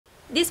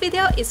This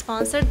video is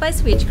sponsored by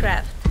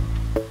Switchcraft.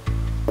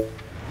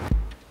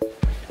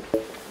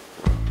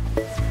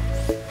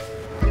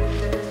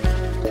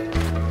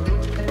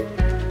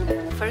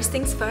 First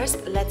things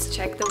first, let's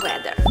check the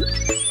weather.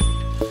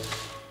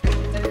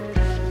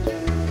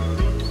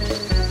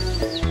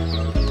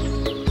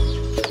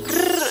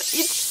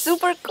 It's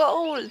super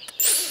cold!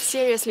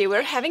 Seriously,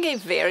 we're having a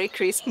very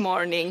crisp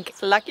morning.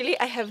 Luckily,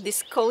 I have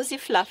this cozy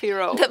fluffy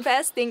robe. The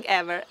best thing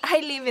ever. I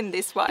live in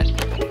this one.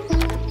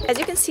 As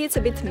you can see, it's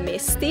a bit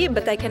misty,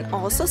 but I can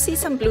also see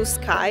some blue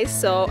skies,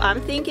 so I'm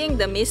thinking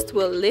the mist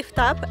will lift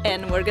up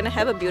and we're gonna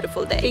have a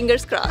beautiful day.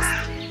 Fingers crossed.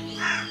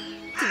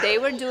 Today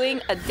we're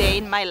doing a day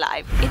in my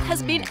life. It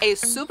has been a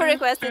super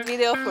requested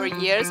video for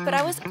years, but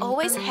I was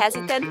always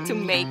hesitant to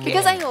make it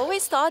because I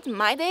always thought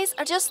my days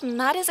are just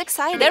not as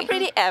exciting. They're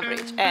pretty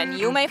average and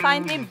you may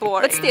find me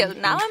boring. But still,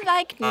 now I'm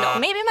like, no,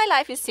 maybe my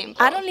life is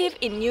simple. I don't live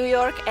in New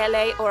York,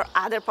 LA or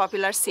other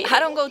popular cities. I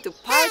don't go to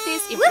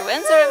parties,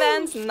 influencer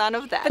events, none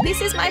of that. But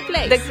this is my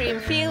place. The green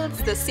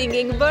fields, the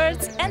singing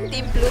birds and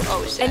deep blue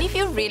ocean. And if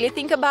you really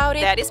think about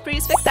it, that is pretty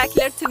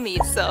spectacular to me.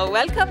 So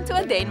welcome to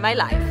a day in my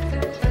life.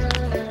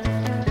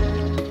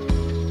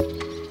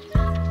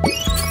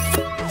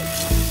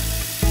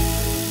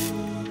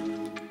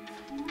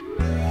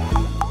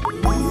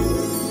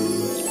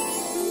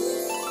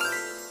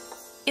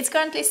 It's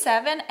currently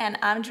 7 and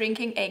I'm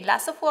drinking a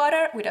glass of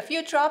water with a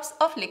few drops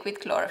of liquid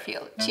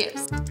chlorophyll.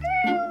 Cheers!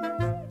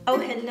 Oh,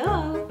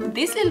 hello!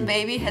 This little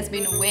baby has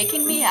been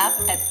waking me up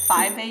at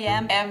 5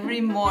 a.m.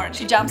 every morning.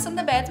 She jumps on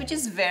the bed, which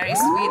is very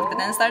sweet, but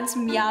then starts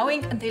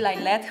meowing until I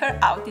let her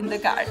out in the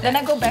garden. Then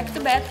I go back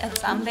to bed and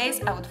some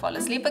days I would fall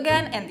asleep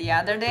again and the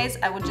other days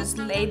I would just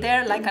lay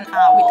there like an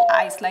owl with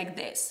eyes like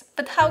this.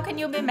 But how can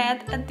you be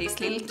mad at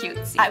this little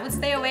cutie? I would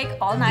stay awake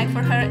all night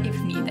for her if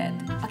needed.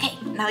 Okay,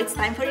 now it's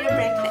time for your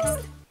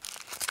breakfast.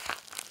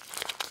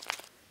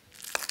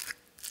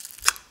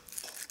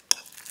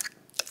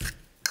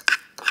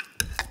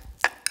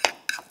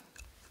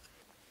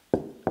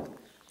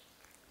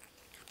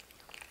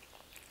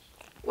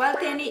 While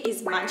Tenny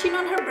is munching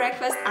on her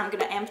breakfast, I'm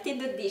gonna empty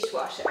the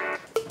dishwasher.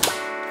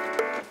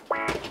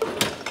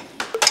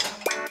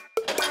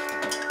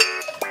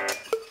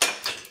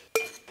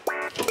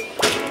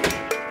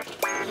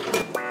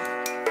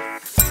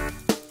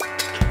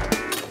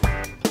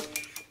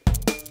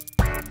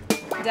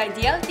 The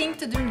ideal thing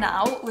to do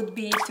now would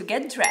be to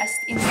get dressed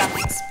in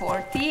something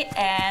sporty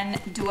and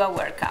do a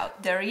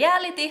workout. The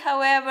reality,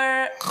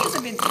 however, is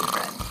a bit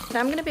different.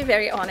 I'm gonna be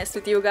very honest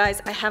with you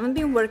guys, I haven't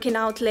been working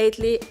out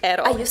lately at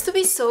all. I used to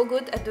be so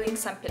good at doing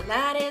some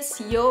Pilates,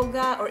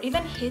 yoga, or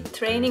even HIIT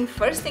training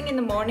first thing in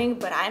the morning,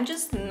 but I'm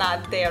just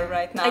not there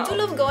right now. I do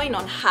love going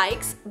on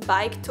hikes,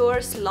 bike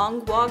tours,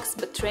 long walks,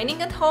 but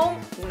training at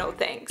home, no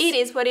thanks. It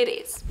is what it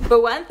is.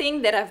 But one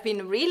thing that I've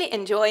been really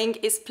enjoying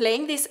is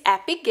playing this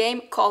epic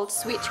game called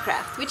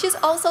Switchcraft, which is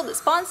also the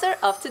sponsor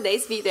of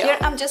today's video. Here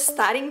I'm just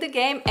starting the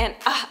game and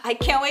I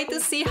can't wait to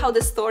see how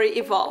the story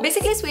evolves.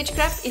 Basically,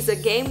 Switchcraft is a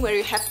game where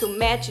you have to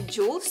match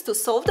jewels to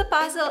solve the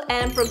puzzle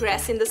and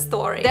progress in the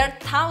story. There are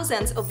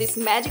thousands of these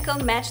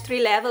magical match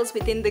 3 levels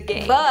within the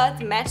game,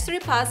 but match 3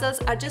 puzzles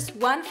are just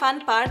one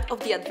fun part of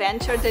the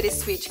adventure that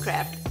is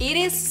Switchcraft. It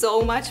is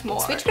so much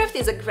more. Switchcraft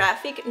is a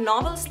graphic,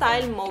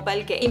 novel-style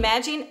mobile game.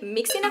 Imagine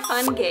mixing a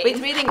fun game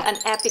with reading an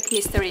epic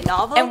mystery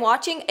novel and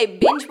watching a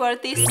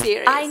binge-worthy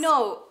series. I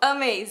know,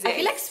 amazing! I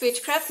feel like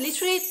Switchcraft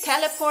literally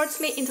teleports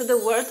me into the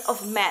world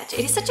of magic.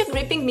 It is such a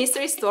gripping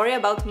mystery story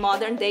about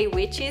modern-day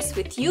witches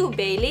with you,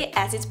 Bailey,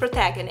 as its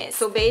protagonist.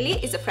 So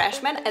Bailey is a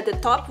freshman at the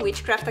top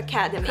witchcraft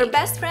academy. Her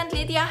best friend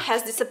Lydia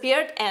has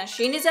disappeared and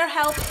she needs her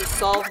help to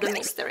solve the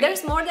mystery.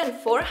 There's more than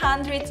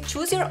 400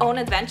 choose your own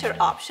adventure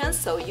options,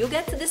 so you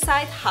get to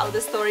decide how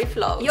the story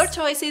flows. Your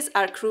choices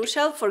are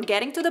crucial for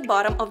getting to the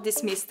bottom of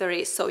this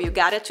mystery, so you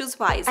gotta choose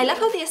wisely. I love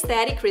how the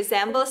aesthetic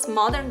resembles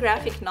modern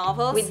graphic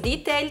novels with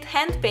detailed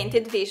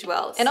hand-painted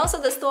visuals. And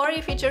also the story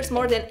features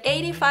more than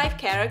 85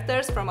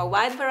 characters from a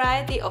wide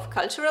variety of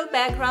cultural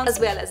backgrounds, as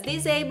well as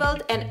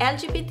disabled and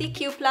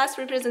LGBTQ+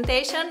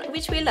 representation,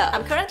 which we love.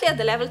 I'm currently at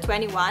the level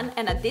 21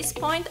 and at this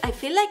point I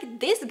feel like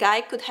this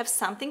guy could have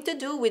something to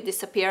do with the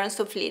disappearance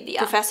of Lydia.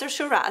 Professor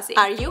Shirazi.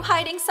 Are you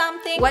hiding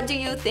something? What do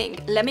you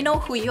think? Let me know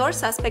who your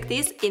suspect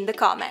is in the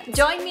comments.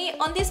 Join me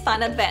on this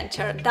fun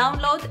adventure.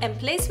 Download and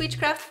play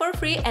Switchcraft for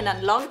free and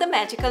unlock the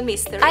magical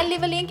mystery. I'll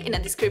leave a link in the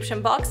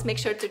description box. Make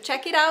sure to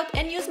check it out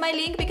and use my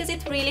link because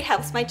it really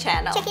helps my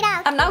channel. Check it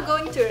out! I'm now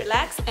going to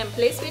relax and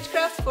play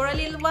Switchcraft for a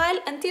little while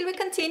until we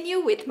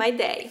continue with my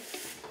day.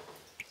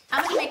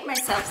 I'm gonna make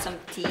myself some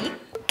tea.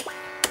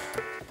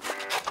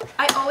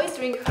 I always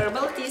drink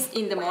herbal teas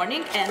in the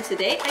morning and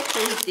today I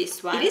chose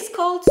this one. It is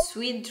called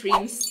Sweet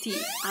Dreams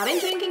Tea. I've been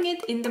drinking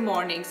it in the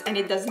mornings and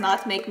it does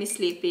not make me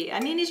sleepy. I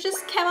mean, it's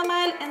just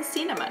chamomile and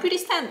cinnamon. Pretty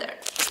standard.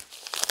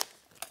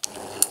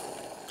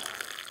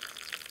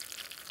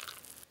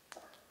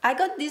 I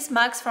got these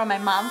mugs from my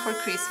mom for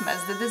Christmas.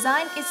 The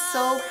design is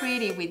so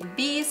pretty with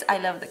bees. I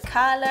love the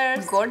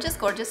colors. Gorgeous,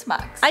 gorgeous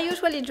mugs. I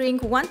usually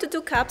drink 1 to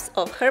 2 cups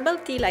of herbal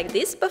tea like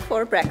this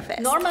before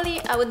breakfast.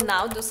 Normally, I would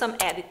now do some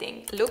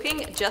editing,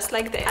 looking just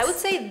like this. I would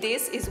say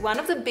this is one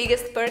of the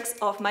biggest perks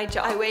of my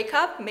job. I wake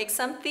up, make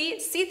some tea,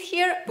 sit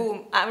here,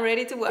 boom, I'm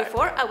ready to work.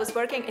 Before, I was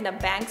working in a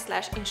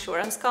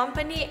bank/insurance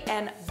company,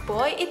 and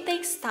boy, it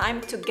takes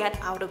time to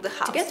get out of the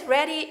house. To get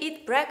ready,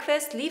 eat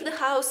breakfast, leave the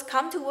house,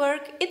 come to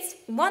work, it's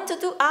 1 to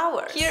 2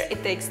 hours. Here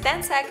it takes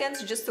 10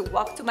 seconds just to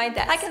walk to my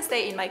desk. I can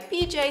stay in my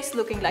PJs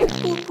looking like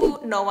poo-poo,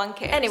 no one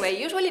cares. Anyway,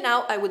 usually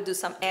now I would do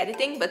some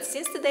editing, but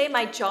since today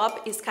my job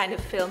is kind of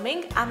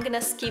filming, I'm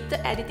gonna skip the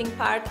editing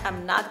part.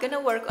 I'm not gonna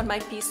work on my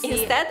PC.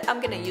 Instead,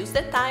 I'm gonna use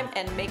the time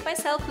and make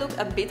myself look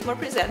a bit more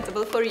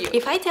presentable for you.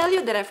 If I tell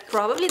you that I've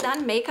probably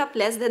done makeup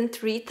less than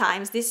 3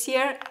 times this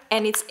year,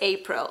 and it's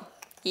April.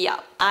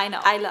 Yeah, I know,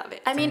 I love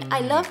it. I mean,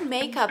 I love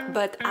makeup,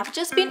 but I've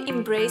just been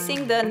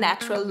embracing the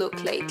natural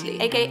look lately.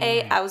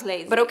 AKA, I was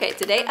lazy. But okay,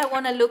 today I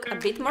wanna look a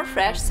bit more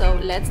fresh, so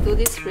let's do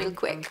this real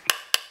quick.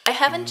 I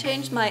haven't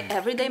changed my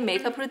everyday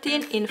makeup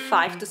routine in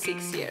 5 to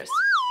 6 years.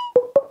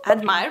 I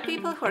admire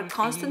people who are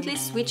constantly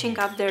switching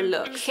up their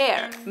look.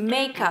 Hair,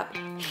 makeup,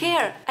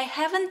 hair. I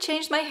haven't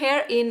changed my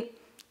hair in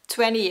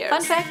 20 years.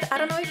 Fun fact, I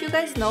don't know if you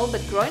guys know,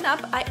 but growing up,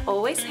 I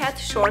always had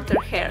shorter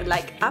hair,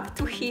 like up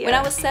to here. When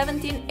I was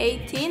 17,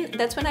 18,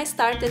 that's when I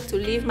started to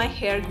leave my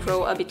hair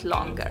grow a bit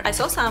longer. I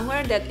saw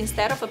somewhere that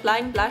instead of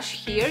applying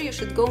blush here, you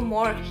should go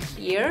more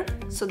here,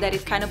 so that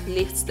it kind of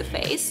lifts the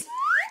face.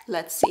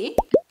 Let's see.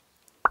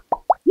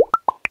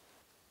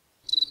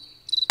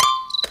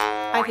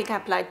 I think I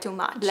applied too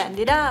much. Blend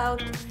it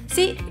out.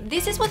 See,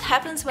 this is what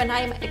happens when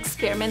I'm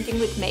experimenting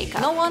with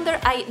makeup. No wonder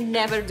I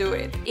never do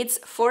it. It's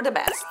for the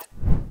best.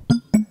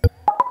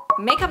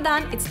 Makeup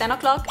done, it's 10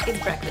 o'clock,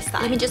 it's breakfast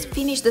time. Let me just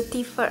finish the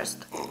tea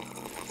first.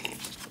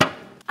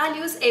 I'll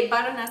use a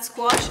butternut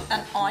squash,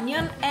 an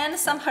onion, and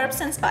some herbs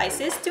and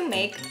spices to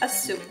make a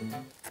soup.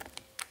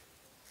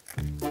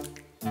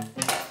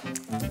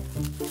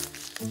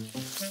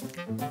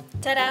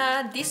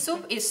 Ta-da! This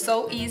soup is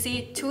so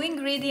easy. 2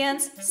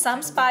 ingredients,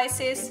 some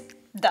spices,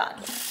 done.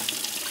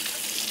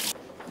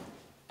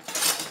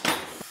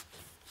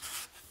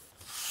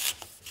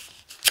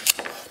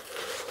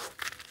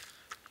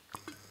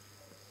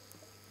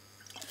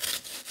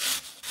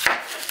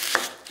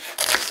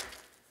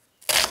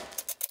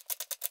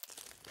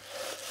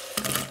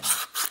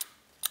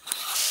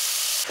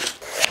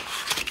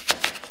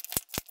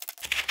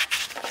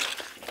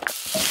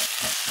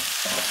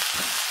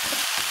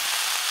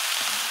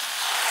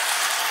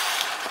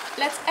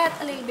 Let's add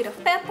a little bit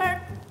of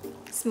pepper,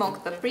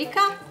 smoked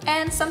paprika,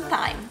 and some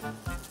thyme.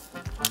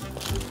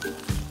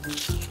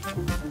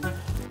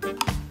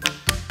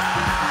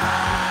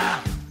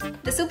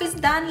 The soup is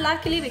done,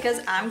 luckily, because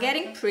I'm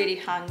getting pretty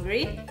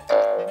hungry.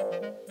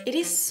 It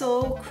is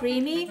so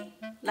creamy,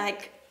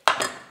 like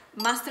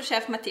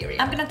MasterChef material.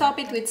 I'm gonna top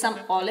it with some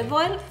olive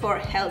oil for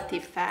healthy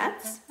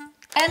fats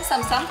and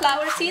some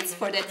sunflower seeds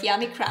for that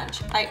yummy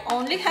crunch. I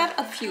only have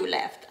a few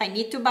left. I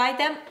need to buy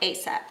them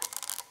ASAP.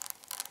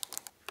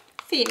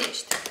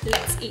 Finished.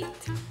 Let's eat.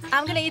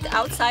 I'm gonna eat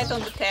outside on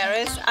the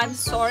terrace. I'm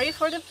sorry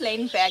for the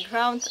plain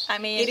background. I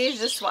mean, it is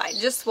just white,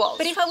 just walls.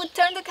 But if I would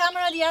turn the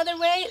camera the other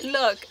way,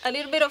 look, a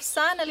little bit of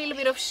sun, a little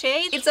bit of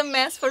shade. It's a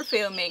mess for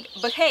filming.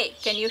 But hey,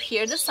 can you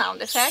hear the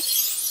sound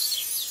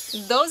effects?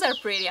 Those are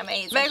pretty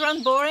amazing.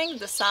 Background boring,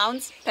 the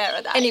sounds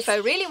paradise. And if I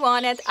really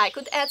wanted, I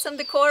could add some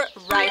decor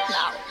right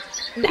now.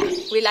 Nah,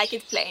 we like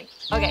it plain.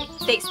 Okay,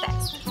 taste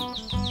test.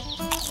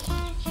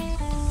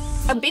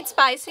 A bit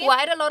spicy,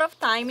 quite a lot of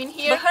thyme in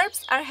here. The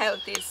herbs are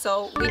healthy,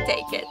 so we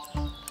take it.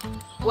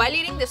 While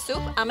eating the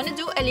soup, I'm gonna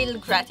do a little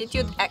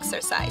gratitude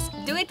exercise.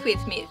 Do it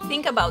with me.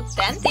 Think about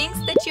 10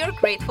 things that you're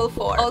grateful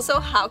for.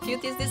 Also, how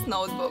cute is this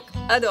notebook?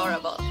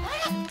 Adorable.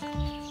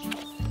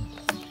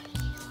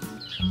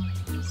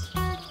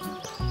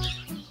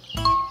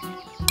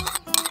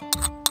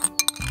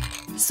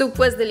 Soup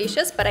was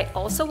delicious, but I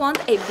also want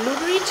a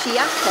blueberry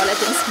chia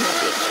collagen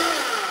smoothie.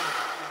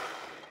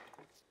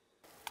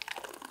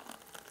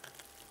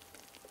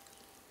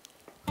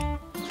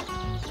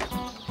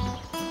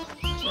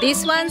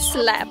 This one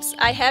slaps.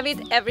 I have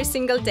it every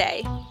single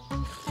day.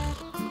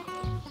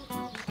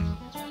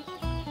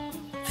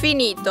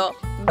 Finito.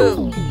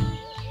 Boom.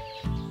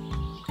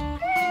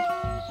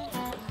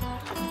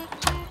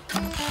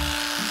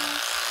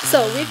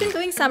 So we've been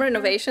doing some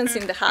renovations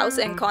in the house,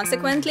 and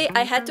consequently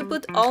I had to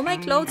put all my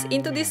clothes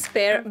into this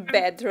spare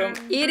bedroom.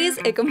 It is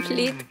a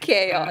complete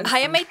chaos. I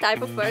am a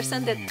type of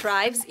person that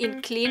thrives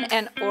in clean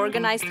and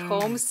organized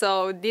homes,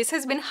 so this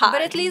has been hard.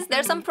 But at least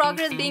there's some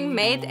progress being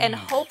made, and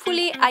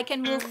hopefully I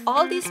can move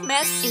all this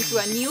mess into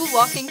a new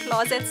walk-in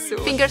closet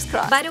soon. Fingers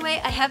crossed. By the way,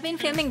 I have been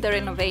filming the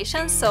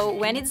renovation, so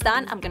when it's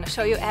done I'm gonna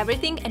show you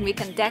everything and we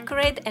can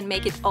decorate and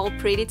make it all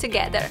pretty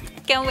together.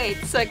 Can't wait,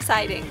 so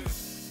exciting.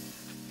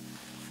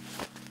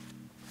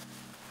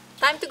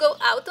 Time to go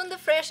out on the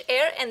fresh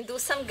air and do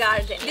some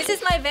gardening. This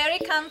is my very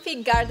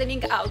comfy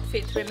gardening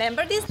outfit.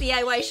 Remember these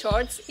DIY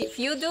shorts? If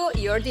you do,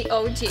 you're the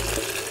OG.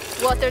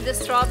 Water the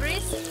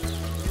strawberries.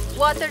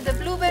 Water the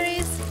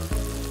blueberries.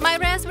 My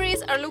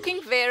raspberries are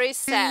looking very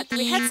sad.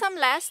 We had some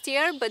last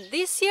year, but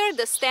this year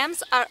the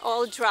stems are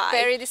all dry.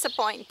 Very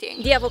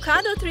disappointing. The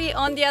avocado tree,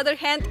 on the other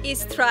hand,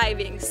 is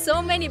thriving.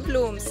 So many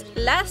blooms.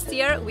 Last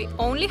year we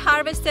only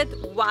harvested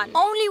one.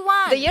 Only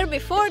one! The year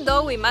before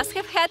though we must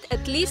have had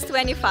at least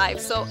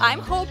 25. So I'm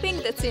hoping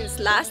that since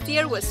last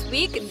year was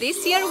weak,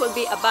 this year will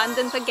be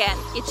abundant again.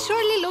 It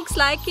surely looks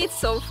like it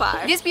so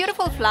far. These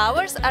beautiful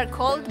flowers are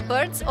called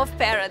birds of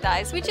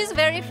paradise, which is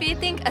very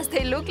fitting as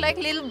they look like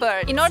little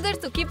birds. In order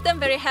to keep them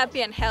very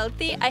happy and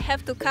healthy, I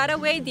have to cut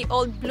away the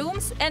old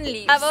blooms and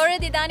leaves. I've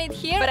already done it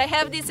here, but I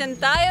have this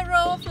entire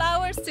row of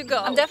flowers to go.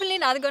 I'm definitely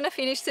not gonna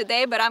finish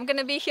today, but I'm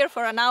gonna be here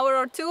for an hour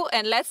or two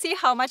and let's see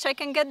how much I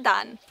can get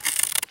done.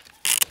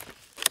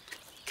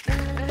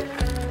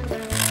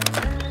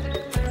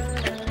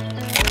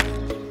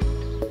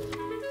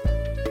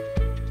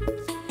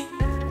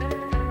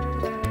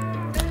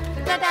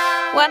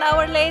 Ta-da! 1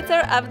 hour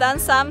later, I've done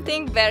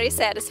something very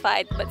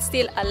satisfied, but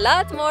still a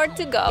lot more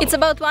to go. It's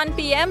about 1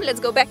 p.m. Let's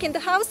go back in the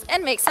house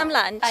and make some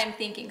lunch. I'm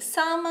thinking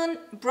salmon,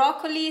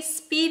 broccoli,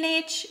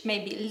 spinach,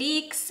 maybe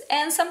leeks,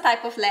 and some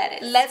type of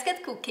lettuce. Let's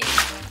get cooking.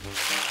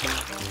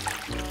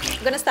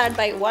 I'm gonna start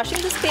by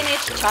washing the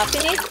spinach,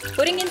 chopping it,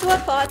 putting into a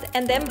pot,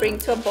 and then bring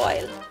to a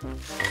boil.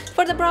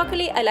 For the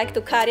broccoli, I like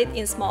to cut it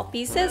in small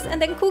pieces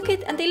and then cook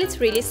it until it's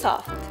really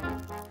soft.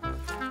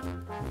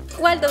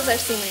 While those are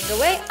simmering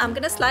away, I'm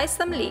gonna slice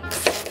some leeks.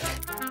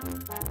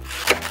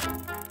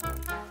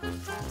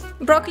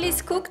 Broccoli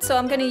is cooked, so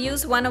I'm gonna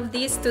use one of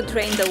these to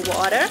drain the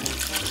water.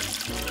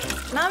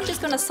 Now I'm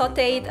just gonna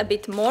saute it a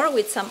bit more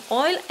with some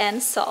oil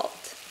and salt.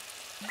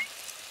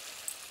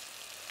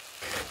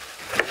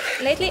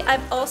 Lately,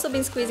 I've also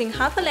been squeezing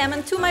half a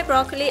lemon to my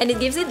broccoli and it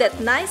gives it that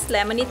nice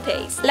lemony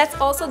taste. Let's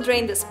also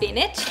drain the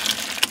spinach.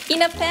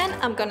 In a pan,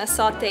 I'm gonna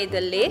saute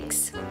the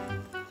leeks.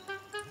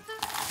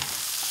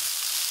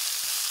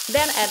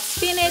 Then add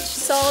spinach,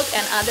 salt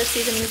and other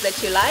seasonings that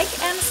you like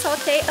and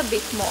saute a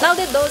bit more. Now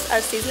that those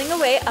are sizzling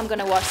away, I'm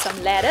gonna wash some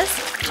lettuce,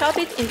 chop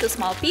it into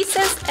small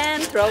pieces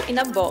and throw in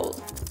a bowl.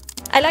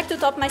 I like to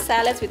top my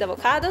salads with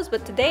avocados,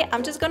 but today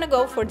I'm just gonna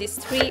go for these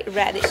 3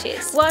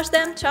 radishes. Wash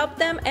them, chop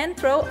them and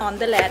throw on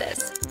the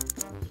lettuce.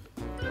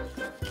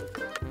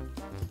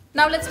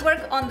 Now let's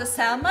work on the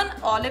salmon,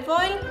 olive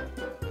oil,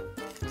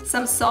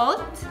 some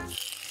salt,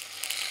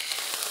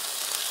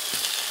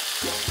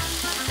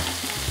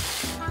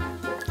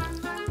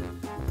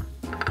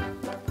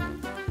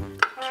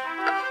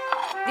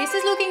 this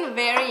is looking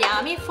very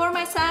yummy for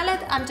my salad.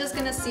 I'm just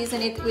gonna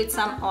season it with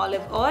some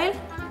olive oil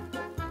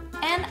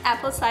and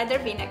apple cider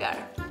vinegar.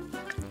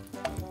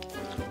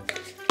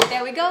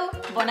 There we go,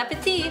 bon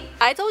appetit!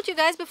 I told you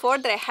guys before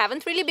that I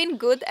haven't really been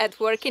good at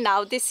working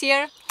out this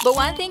year, but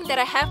one thing that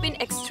I have been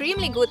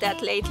extremely good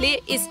at lately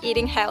is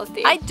eating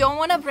healthy. I don't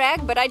want to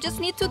brag, but I just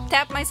need to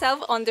tap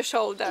myself on the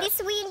shoulder. This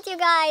week, you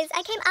guys,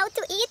 I came out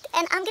to eat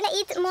and I'm gonna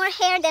eat more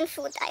hair than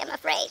food, I am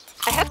afraid.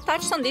 I have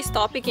touched on this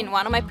topic in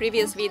one of my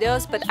previous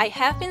videos, but I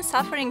have been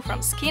suffering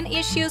from skin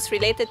issues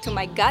related to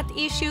my gut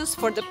issues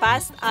for the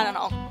past, I don't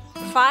know,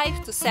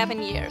 5 to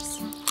 7 years.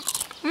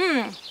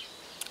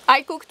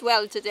 I cooked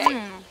well today.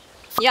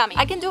 Yummy.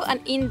 I can do an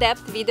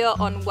in-depth video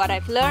on what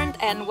I've learned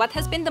and what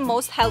has been the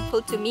most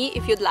helpful to me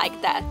if you'd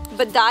like that.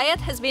 But diet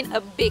has been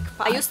a big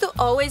part. I used to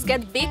always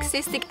get big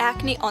cystic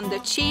acne on the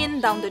chin,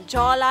 down the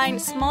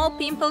jawline, small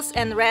pimples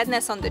and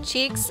redness on the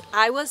cheeks.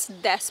 I was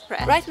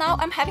desperate. Right now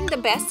I'm having the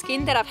best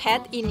skin that I've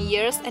had in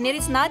years, and it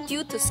is not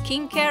due to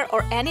skincare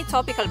or any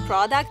topical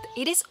product.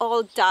 It is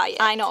all diet.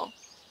 I know.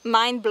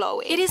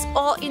 Mind-blowing. It is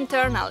all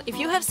internal. If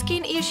you have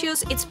skin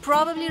issues, it's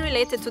probably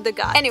related to the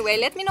gut. Anyway,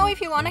 let me know if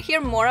you want to hear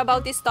more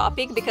about this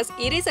topic because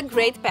it is a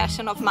great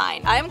passion of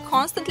mine. I am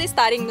constantly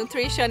studying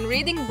nutrition,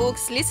 reading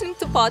books, listening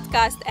to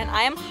podcasts, and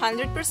I am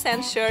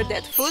 100% sure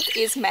that food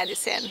is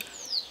medicine.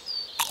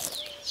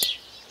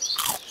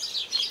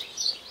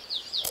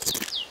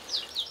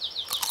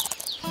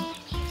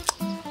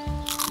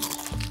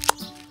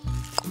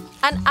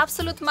 An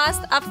absolute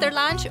must after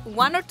lunch,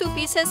 1 or 2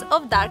 pieces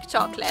of dark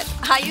chocolate.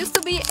 I used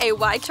to be a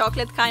white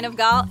chocolate kind of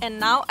gal, and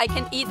now I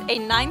can eat a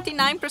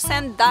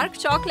 99% dark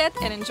chocolate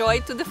and enjoy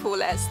it to the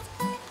fullest.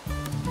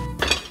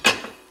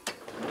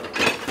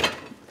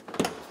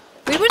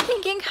 We were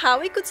thinking how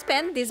we could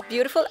spend this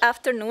beautiful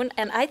afternoon,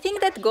 and I think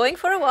that going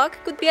for a walk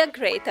could be a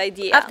great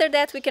idea. After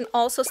that, we can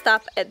also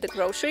stop at the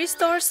grocery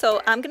store,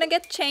 so I'm gonna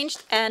get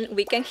changed and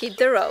we can hit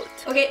the road.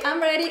 Okay, I'm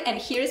ready and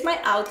here is my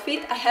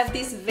outfit. I have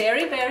this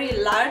very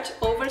large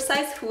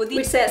oversized hoodie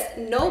which says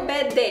no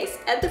bad days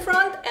at the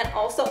front and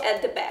also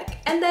at the back.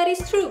 And that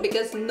is true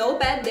because no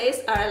bad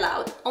days are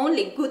allowed,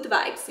 only good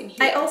vibes in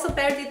here. I also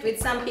paired it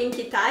with some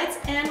pinky tights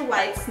and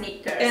white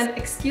sneakers. And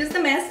excuse the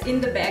mess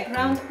in the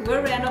background,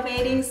 we're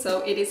renovating,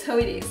 so it is how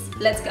it is.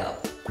 Let's go.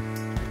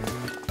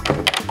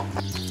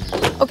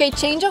 Okay,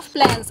 change of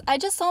plans. I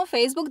just saw on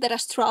Facebook that a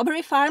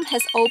strawberry farm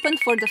has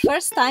opened for the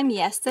first time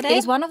yesterday. It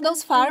is one of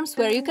those farms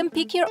where you can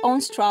pick your own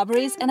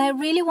strawberries, and I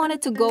really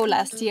wanted to go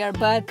last year,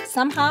 but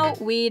somehow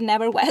we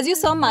never went. As you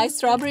saw, my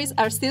strawberries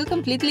are still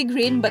completely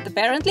green, but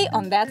apparently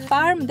on that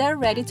farm they're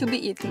ready to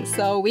be eaten,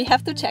 so we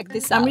have to check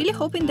this out. I'm really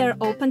hoping they're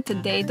open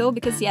today though,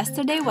 because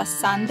yesterday was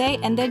Sunday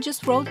and they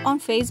just wrote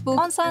on Facebook,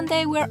 on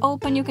Sunday we're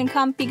open, you can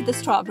come pick the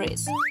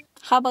strawberries.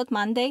 How about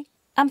Monday?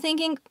 I'm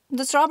thinking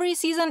the strawberry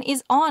season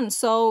is on,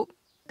 so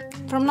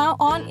from now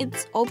on,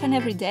 it's open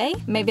every day.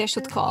 Maybe I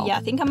should call. Yeah,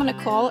 I think I'm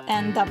gonna call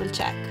and double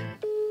check.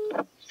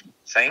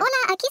 Sim?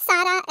 Olá, aqui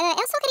Sara.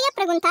 Eu só queria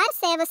perguntar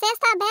se você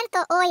está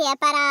aberto hoje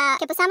para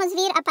que possamos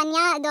vir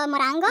apanhar do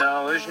morango.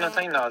 Não, hoje não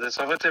tem nada.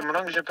 Só vou ter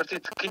morangos a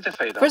partir de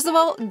quinta-feira. First of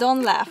all,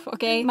 don't laugh,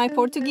 okay? My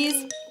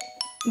Portuguese,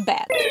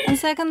 bad. And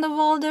second of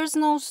all, there's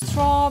no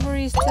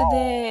strawberries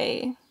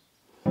today.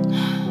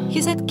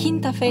 He said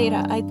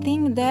quinta-feira. I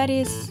think that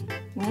is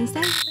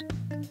Wednesday?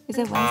 Is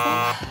it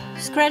Wednesday?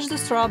 Scratch the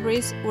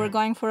strawberries, we're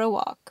going for a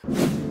walk.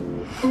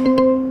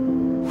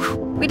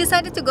 We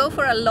decided to go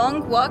for a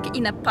long walk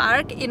in a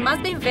park. It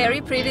must be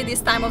very pretty this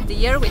time of the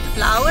year with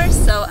flowers,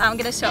 so I'm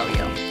gonna show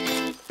you.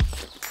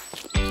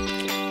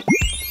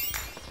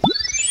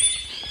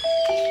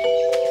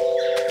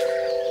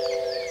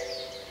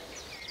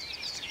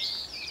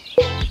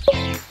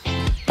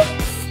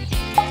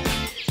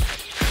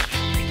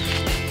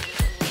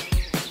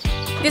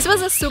 This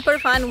was a super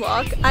fun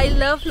walk. I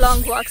love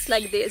long walks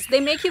like this. They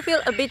make you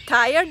feel a bit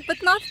tired,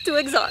 but not too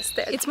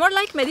exhausted. It's more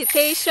like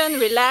meditation,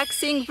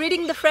 relaxing,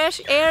 breathing the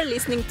fresh air,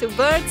 listening to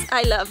birds.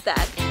 I love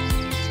that.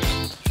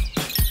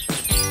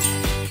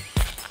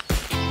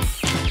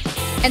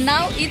 And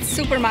now it's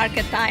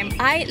supermarket time.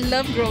 I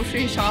love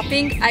grocery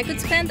shopping. I could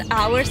spend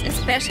hours,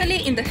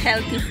 especially in the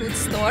healthy food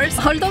stores.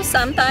 Although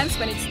sometimes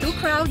when it's too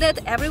crowded,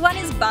 everyone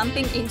is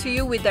bumping into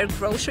you with their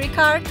grocery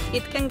cart,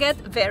 it can get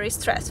very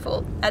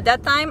stressful. At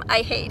that time,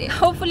 I hate it.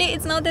 Hopefully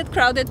it's not that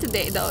crowded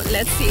today though.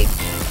 Let's see.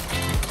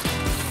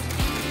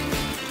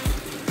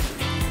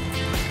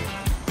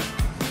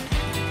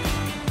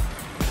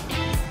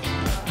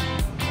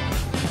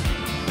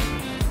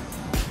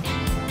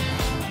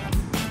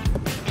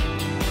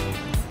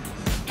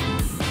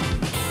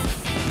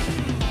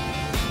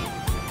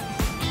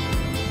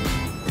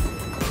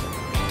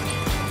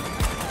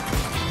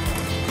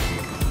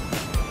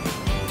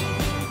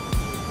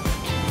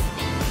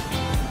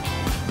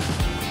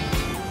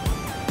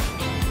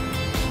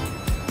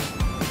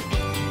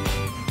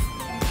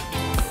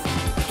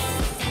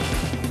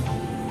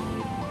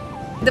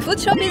 The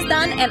food shop is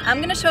done and I'm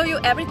gonna show you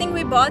everything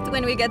we bought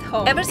when we get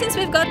home. Ever since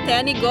we've got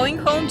Tenny, going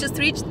home just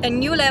reached a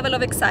new level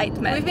of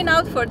excitement. We've been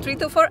out for 3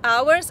 to 4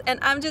 hours and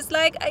I'm just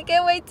like, I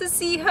can't wait to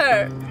see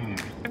her.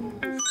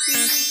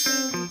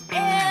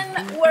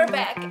 And we're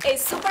back. A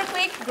super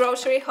quick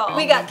grocery haul.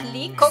 We got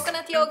leeks,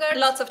 coconut yogurt,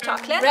 lots of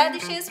chocolate,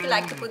 radishes, we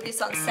like to put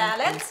this on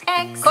salads,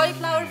 eggs,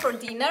 cauliflower for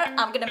dinner,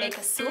 I'm gonna make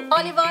a soup,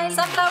 olive oil,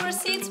 sunflower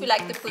seeds, we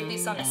like to put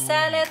this on a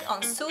salad,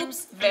 on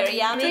soups, very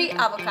yummy, 3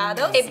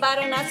 avocados, a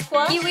butternut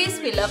squash,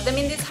 kiwis, we love them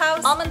in this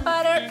house, almond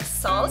butter,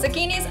 salt,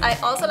 zucchinis, I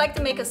also like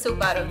to make a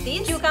soup out of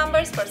these,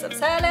 cucumbers for some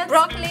salad,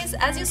 broccolis,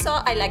 as you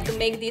saw, I like to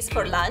make these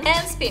for lunch,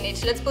 and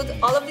spinach. Let's put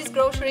all of these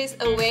groceries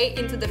away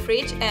into the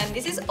fridge, and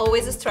this is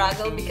always a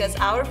struggle because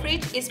our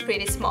fridge is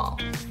pretty small.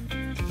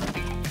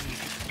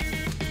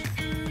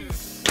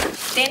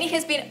 Danny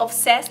has been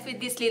obsessed with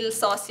these little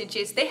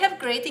sausages. They have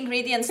great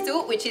ingredients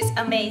too, which is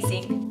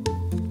amazing.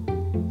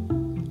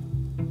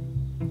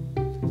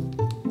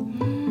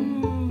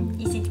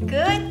 Is it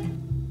good?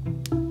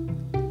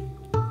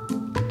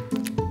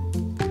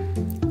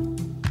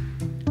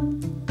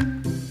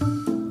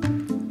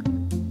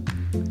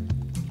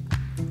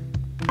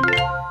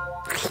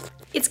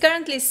 It's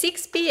currently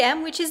 6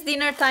 p.m. which is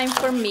dinner time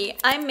for me.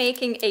 I'm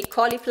making a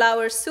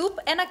cauliflower soup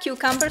and a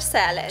cucumber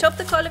salad. Chop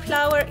the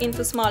cauliflower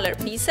into smaller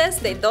pieces.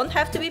 They don't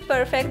have to be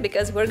perfect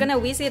because we're gonna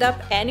whiz it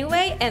up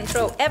anyway and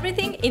throw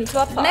everything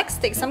into a pot.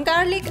 Next, take some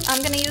garlic.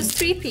 I'm gonna use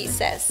 3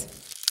 pieces.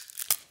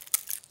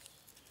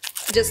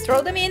 Just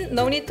throw them in,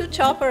 no need to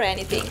chop or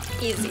anything.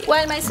 Easy.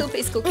 While my soup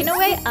is cooking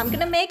away, I'm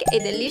gonna make a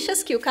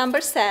delicious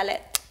cucumber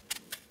salad.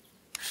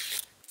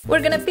 We're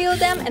gonna peel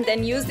them and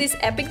then use this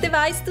epic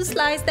device to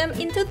slice them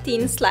into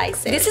thin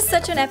slices. This is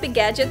such an epic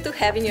gadget to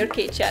have in your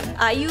kitchen.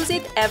 I use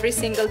it every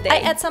single day. I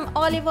add some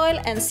olive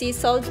oil and sea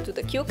salt to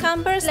the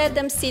cucumbers, let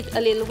them sit a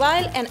little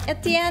while, and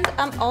at the end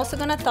I'm also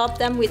gonna top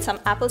them with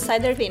some apple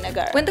cider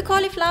vinegar. When the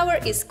cauliflower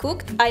is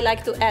cooked, I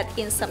like to add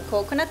in some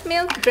coconut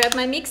milk, grab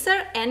my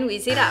mixer and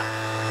whiz it up.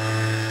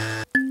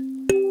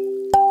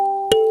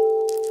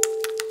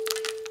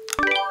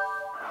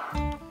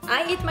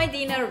 I eat my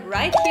dinner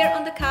right here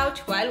on the couch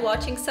while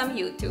watching some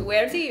YouTube.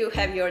 Where do you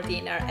have your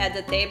dinner? At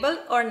the table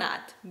or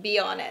not? Be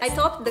honest. I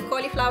topped the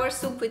cauliflower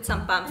soup with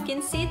some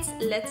pumpkin seeds.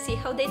 Let's see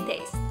how they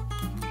taste.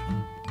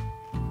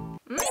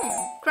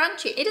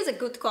 Crunchy. It is a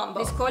good combo.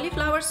 This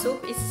cauliflower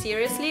soup is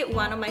seriously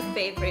one of my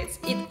favorites.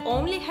 It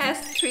only has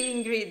 3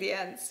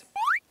 ingredients.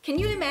 Can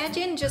you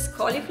imagine just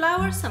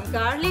cauliflower, some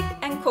garlic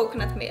and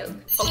coconut milk?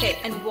 Okay,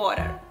 and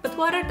water. But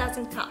water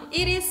doesn't count.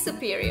 It is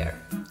superior.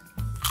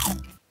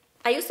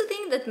 I used to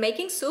think that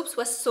making soups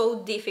was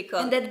so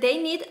difficult and that they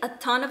need a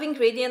ton of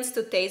ingredients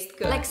to taste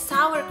good, like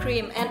sour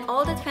cream and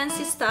all that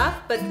fancy stuff,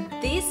 but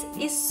this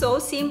is so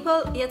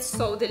simple yet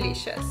so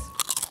delicious.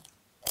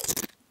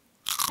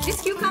 This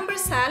cucumber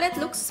salad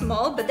looks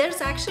small, but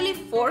there's actually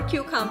 4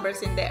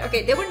 cucumbers in there.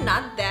 Okay, they were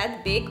not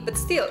that big, but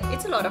still,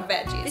 it's a lot of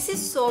veggies. This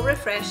is so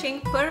refreshing,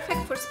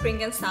 perfect for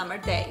spring and summer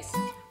days.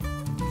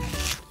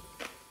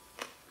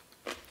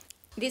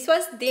 This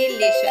was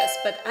delicious,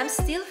 but I'm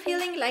still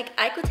feeling like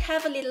I could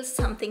have a little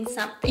something.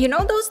 You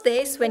know those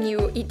days when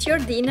you eat your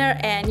dinner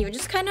and you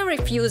just kind of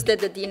refuse that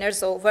the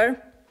dinner's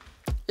over?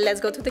 Let's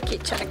go to the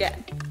kitchen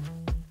again.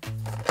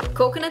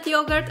 Coconut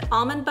yogurt,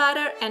 almond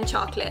butter and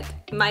chocolate,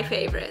 my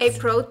favorite. A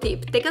pro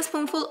tip, take a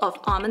spoonful of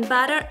almond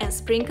butter and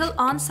sprinkle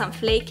on some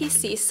flaky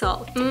sea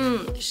salt.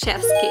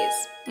 Chef's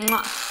kiss.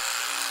 Mwah.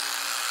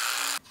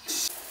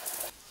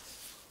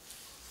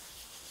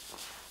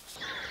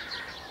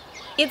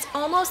 It's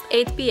almost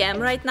 8 p.m.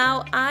 right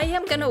now. I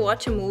am gonna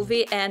watch a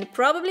movie and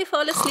probably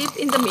fall asleep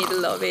in the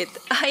middle of it.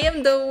 I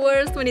am the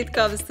worst when it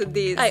comes to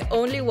this. I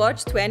only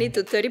watch 20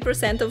 to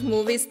 30% of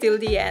movies till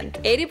the end.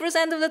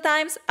 80% of the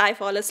times I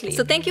fall asleep.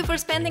 So thank you for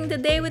spending the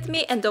day with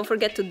me, and don't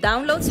forget to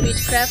download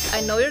Switchcraft.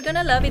 I know you're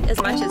gonna love it as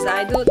much as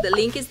I do. The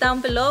link is down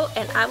below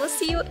and I will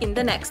see you in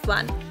the next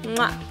one.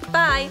 Mwah.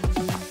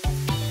 Bye!